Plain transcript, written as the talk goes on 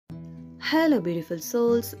Hello, beautiful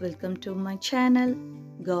souls. Welcome to my channel.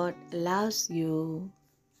 God loves you.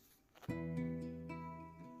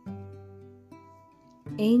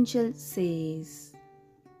 Angel says,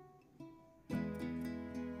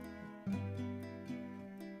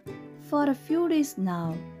 for a few days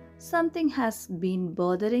now, something has been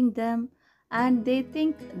bothering them and they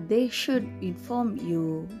think they should inform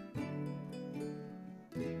you.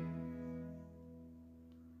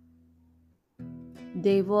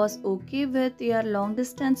 They was okay with your long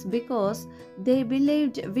distance because they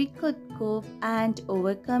believed we could cope and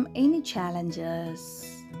overcome any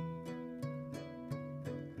challenges.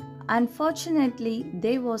 Unfortunately,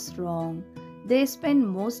 they was wrong. They spend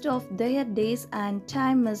most of their days and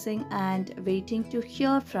time missing and waiting to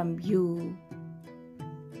hear from you.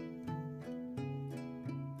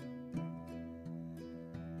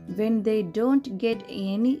 When they don't get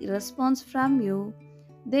any response from you,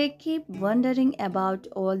 they keep wondering about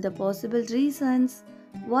all the possible reasons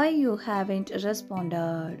why you haven't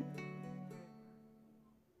responded.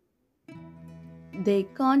 They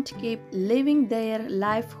can't keep living their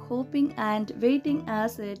life hoping and waiting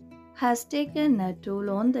as it has taken a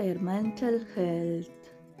toll on their mental health.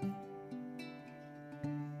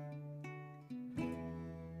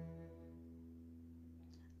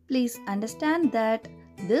 Please understand that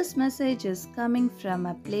this message is coming from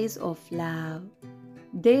a place of love.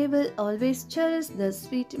 They will always cherish the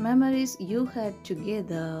sweet memories you had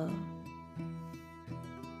together.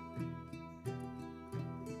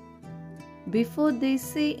 Before they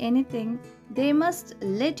say anything, they must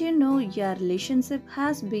let you know your relationship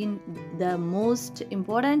has been the most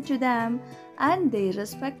important to them and they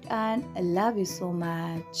respect and love you so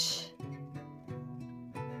much.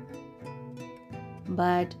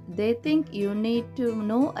 But they think you need to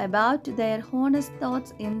know about their honest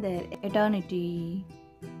thoughts in their eternity.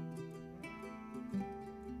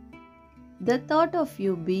 The thought of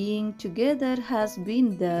you being together has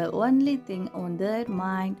been the only thing on their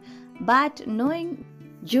mind, but knowing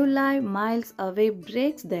you lie miles away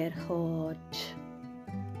breaks their heart.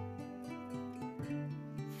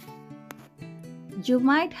 You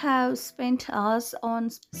might have spent hours on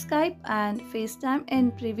Skype and FaceTime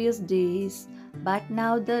in previous days, but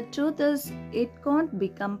now the truth is it can't be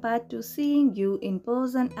compared to seeing you in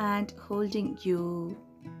person and holding you.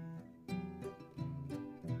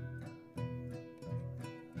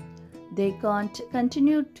 They can't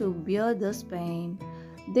continue to bear this pain.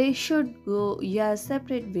 They should go your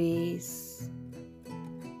separate ways.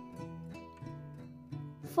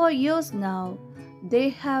 For years now, they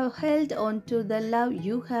have held on to the love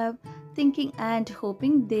you have, thinking and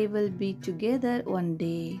hoping they will be together one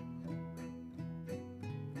day.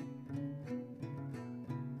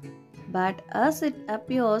 But as it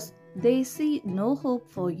appears, they see no hope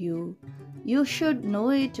for you. You should know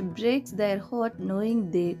it breaks their heart knowing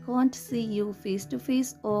they can't see you face to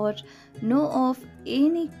face or know of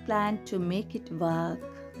any plan to make it work.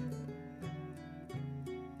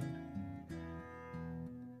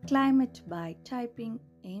 Claim it by typing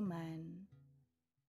Amen.